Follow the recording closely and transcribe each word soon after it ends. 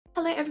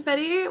Hello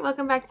everybody,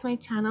 welcome back to my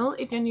channel.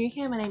 If you're new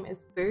here, my name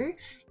is Boo.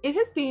 It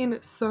has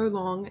been so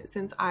long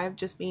since I've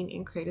just been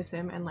in Creator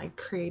Sim and like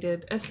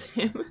created a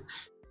sim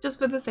just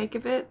for the sake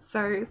of it.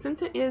 So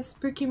since it is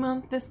spooky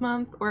month this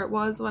month, or it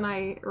was when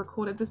I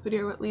recorded this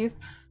video at least,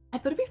 I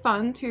thought it'd be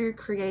fun to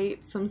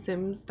create some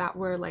sims that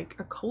were like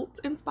occult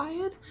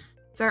inspired.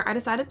 So I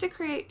decided to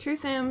create two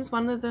sims,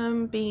 one of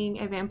them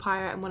being a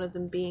vampire and one of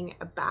them being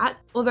a bat.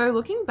 Although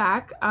looking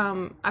back,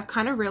 I've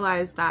kind of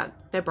realized that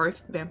they're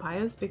both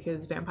vampires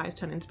because vampires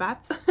turn into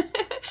bats.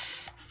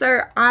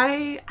 So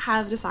I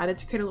have decided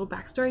to create a little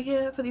backstory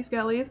here for these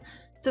girlies.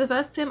 So the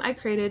first sim I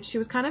created, she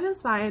was kind of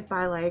inspired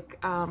by like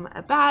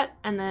a bat,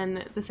 and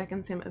then the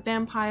second sim a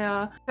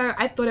vampire. So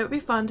I thought it would be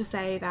fun to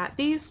say that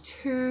these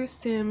two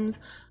sims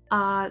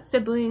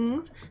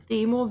siblings.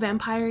 The more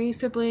vampire-y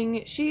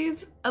sibling,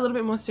 she's a little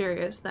bit more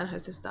serious than her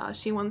sister.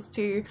 She wants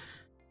to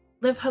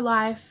live her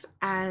life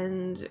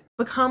and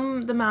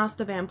become the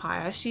master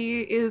vampire.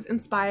 She is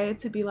inspired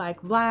to be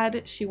like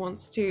Vlad. She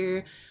wants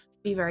to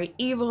be very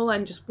evil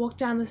and just walk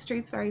down the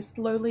streets very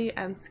slowly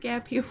and scare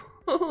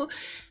people.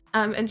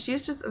 And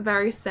she's just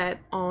very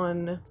set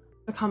on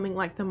becoming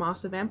like the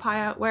master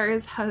vampire,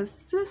 whereas her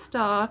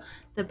sister,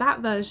 the bat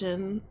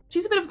version,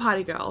 she's a bit of a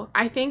party girl.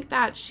 I think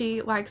that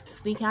she likes to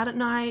sneak out at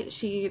night.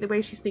 The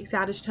way she sneaks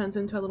out is she turns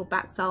into a little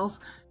bat self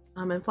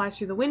and flies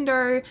through the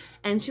window,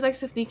 and she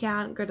likes to sneak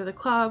out and go to the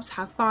clubs,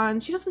 have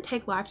fun. She doesn't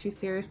take life too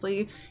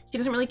seriously. She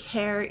doesn't really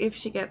care if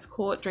she gets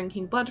caught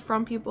drinking blood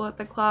from people at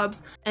the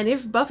clubs, and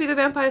if Buffy the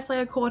Vampire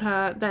Slayer caught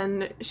her,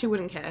 then she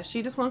wouldn't care.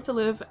 She just wants to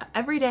live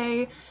every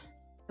day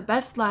her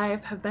best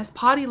life, her best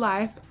party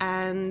life,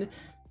 and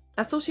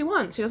that's all she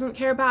wants. She doesn't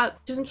care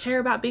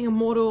about being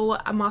immortal,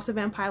 a master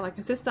vampire like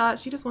her sister.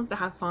 She just wants to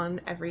have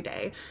fun every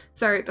day.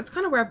 So that's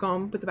kind of where I've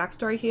gone with the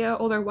backstory here.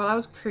 Although while I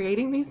was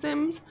creating these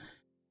sims,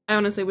 I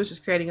honestly was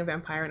just creating a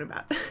vampire and a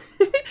bat.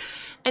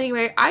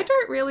 Anyway, I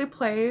don't really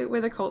play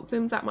with occult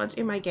sims that much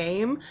in my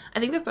game. I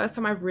think the first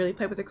time I've really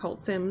played with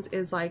occult sims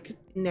is like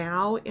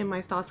now in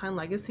my Star Sign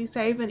Legacy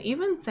save, and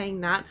even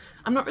saying that,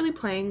 I'm not really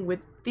playing with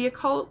the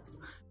occults.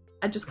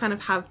 I just kind of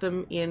have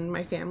them in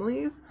my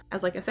families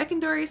as like a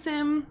secondary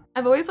sim.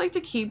 I've always liked to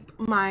keep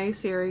my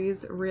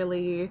series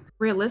really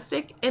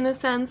realistic in a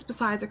sense,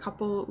 besides a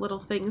couple little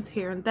things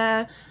here and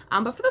there.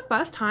 But for the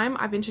first time,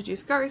 I've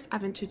introduced ghosts,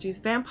 I've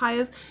introduced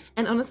vampires,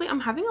 and honestly,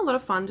 I'm having a lot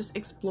of fun just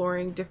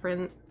exploring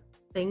different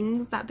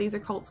things that these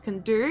occults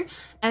can do.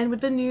 And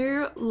with the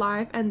new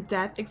Life and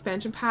Death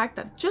expansion pack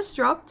that just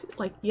dropped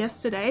like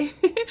yesterday,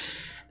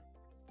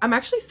 I'm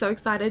actually so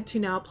excited to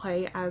now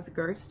play as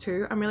Ghost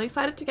too. I'm really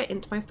excited to get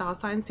into my Star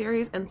Sign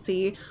series and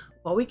see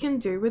what we can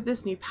do with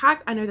this new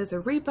pack. I know there's a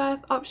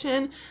rebirth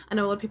option. I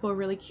know a lot of people are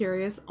really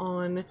curious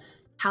on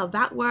how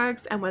that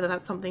works and whether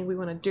that's something we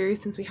want to do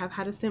since we have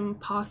had a sim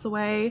pass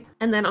away.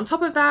 And then on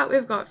top of that,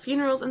 we've got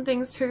funerals and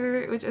things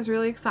too, which is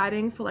really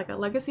exciting for like a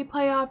legacy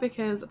player,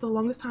 because for the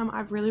longest time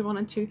I've really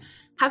wanted to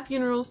have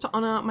funerals to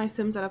honor my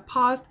sims that have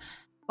passed.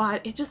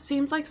 But it just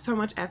seems like so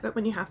much effort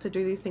when you have to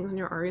do these things on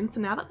your own.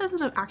 So now that there's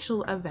an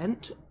actual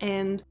event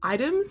and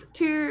items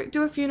to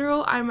do a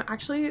funeral, I'm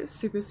actually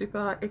super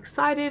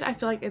excited. I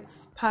feel like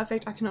it's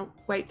perfect. I cannot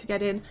wait to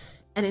get in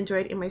and enjoy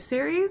it in my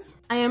series.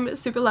 I am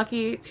super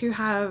lucky to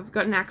have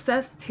gotten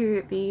access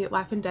to the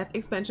Life and Death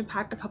expansion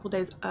pack a couple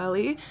days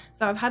early.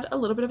 So I've had a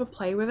little bit of a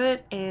play with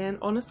it, and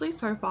honestly,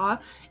 so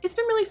far, it's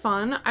been really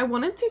fun. I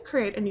wanted to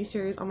create a new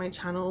series on my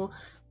channel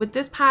with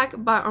this pack,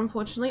 but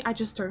unfortunately I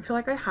just don't feel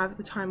like I have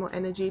the time or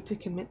energy to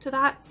commit to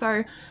that.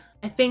 So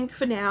I think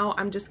for now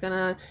I'm just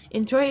gonna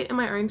enjoy it in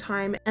my own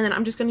time, and then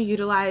I'm just gonna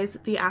utilize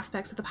the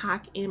aspects of the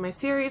pack in my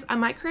series. I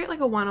might create like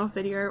a one-off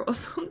video or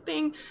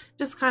something,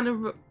 just kind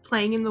of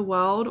playing in the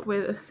world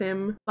with a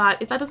sim,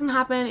 but if that doesn't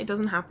happen, it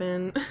doesn't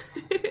happen.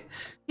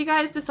 If you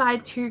guys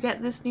decide to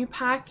get this new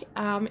pack,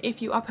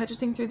 if you are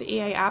purchasing through the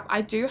EA app,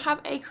 I do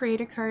have a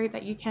creator code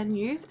that you can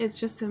use. It's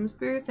just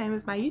SimsBoo, same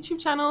as my YouTube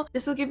channel.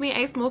 This will give me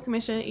a small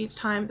commission each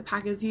time the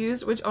pack is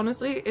used, which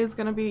honestly is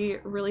going to be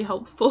really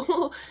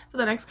helpful for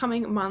the next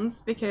coming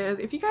months, because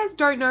if you guys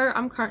don't know,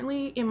 I'm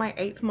currently in my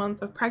 8th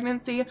month of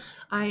pregnancy.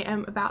 I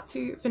am about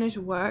to finish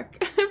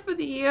work for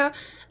the year,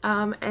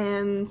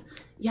 and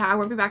yeah, I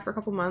won't be back for a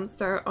couple months.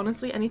 So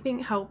honestly, anything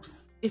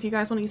helps. If you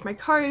guys want to use my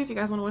code, if you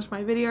guys want to watch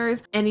my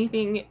videos,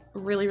 anything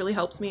really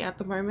helps me at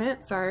the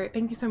moment. So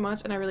thank you so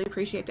much, and I really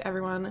appreciate to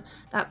everyone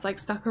that's like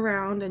stuck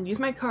around and use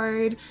my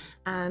code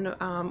and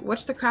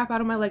watch the crap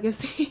out of my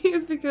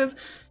legacies, because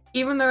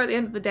even though at the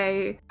end of the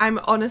day, I'm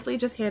honestly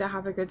just here to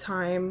have a good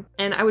time,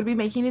 and I would be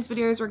making these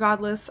videos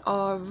regardless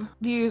of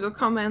views or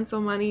comments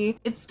or money,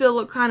 it's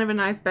still kind of a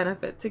nice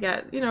benefit to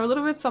get, you know, a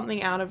little bit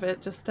something out of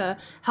it just to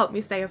help me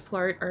stay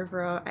afloat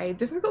over a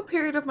difficult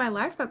period of my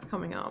life that's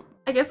coming up.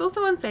 I guess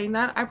also in saying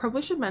that, I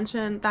probably should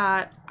mention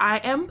that I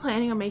am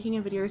planning on making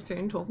a video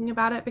soon talking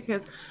about it,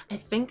 because I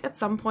think at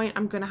some point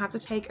I'm gonna have to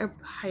take a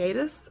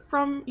hiatus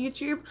from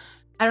YouTube.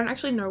 I don't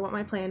actually know what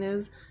my plan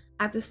is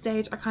at this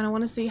stage. I kind of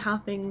want to see how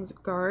things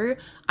go.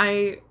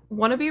 I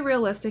want to be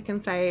realistic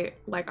and say,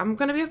 like, I'm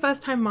going to be a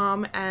first-time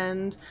mom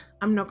and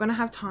I'm not going to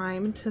have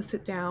time to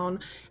sit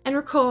down and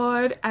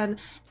record and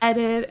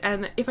edit,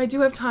 and if I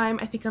do have time,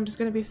 I think I'm just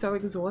going to be so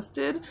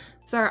exhausted.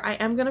 So I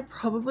am going to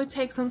probably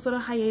take some sort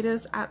of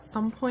hiatus at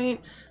some point.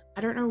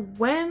 I don't know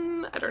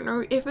when, I don't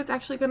know if it's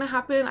actually going to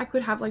happen. I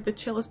could have like the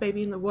chillest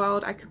baby in the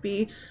world. I could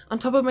be on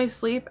top of my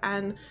sleep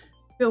and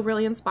feel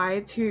really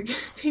inspired to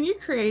continue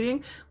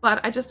creating,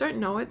 but I just don't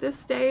know at this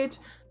stage.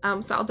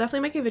 So I'll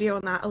definitely make a video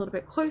on that a little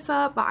bit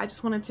closer, but I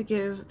just wanted to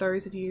give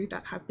those of you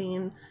that have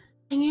been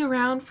hanging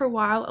around for a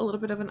while a little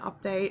bit of an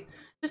update,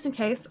 just in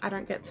case I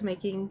don't get to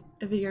making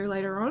a video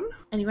later on.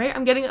 Anyway,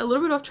 I'm getting a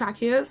little bit off track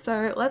here,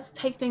 so let's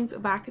take things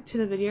back to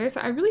the video.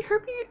 So I really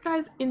hope you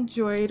guys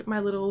enjoyed my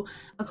little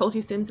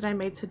occulty sims that I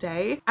made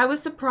today. I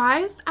was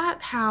surprised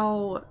at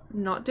how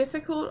not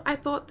difficult I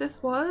thought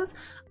this was.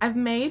 I've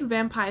made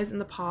vampires in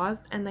the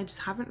past and they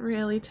just haven't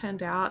really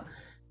turned out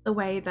the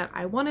way that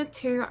I wanted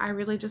to. I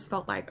really just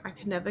felt like I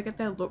could never get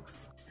their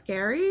looks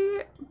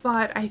scary,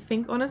 but I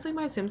think honestly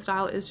my sim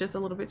style is just a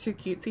little bit too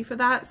cutesy for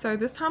that. So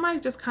this time I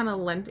just kind of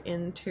lent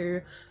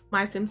into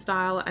my sim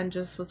style and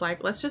just was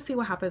like, let's just see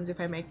what happens if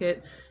I make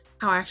it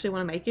how I actually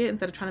want to make it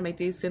instead of trying to make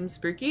these sims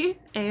spooky.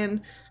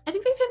 And I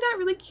think they turned out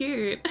really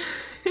cute.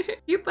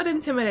 Cute but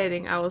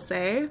intimidating, I will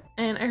say.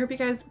 And I hope you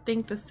guys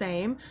think the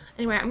same.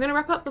 Anyway, I'm gonna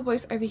wrap up the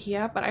voice over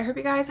here, but I hope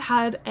you guys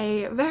had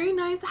a very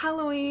nice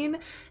Halloween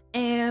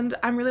and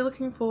I'm really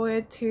looking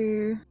forward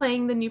to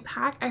playing the new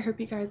pack. I hope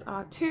you guys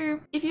are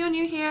too. If you're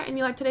new here and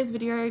you like today's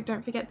video,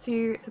 don't forget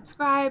to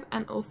subscribe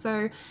and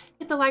also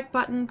hit the like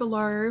button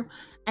below,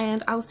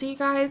 and I'll see you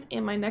guys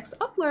in my next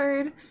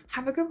upload.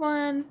 Have a good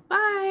one.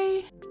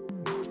 Bye.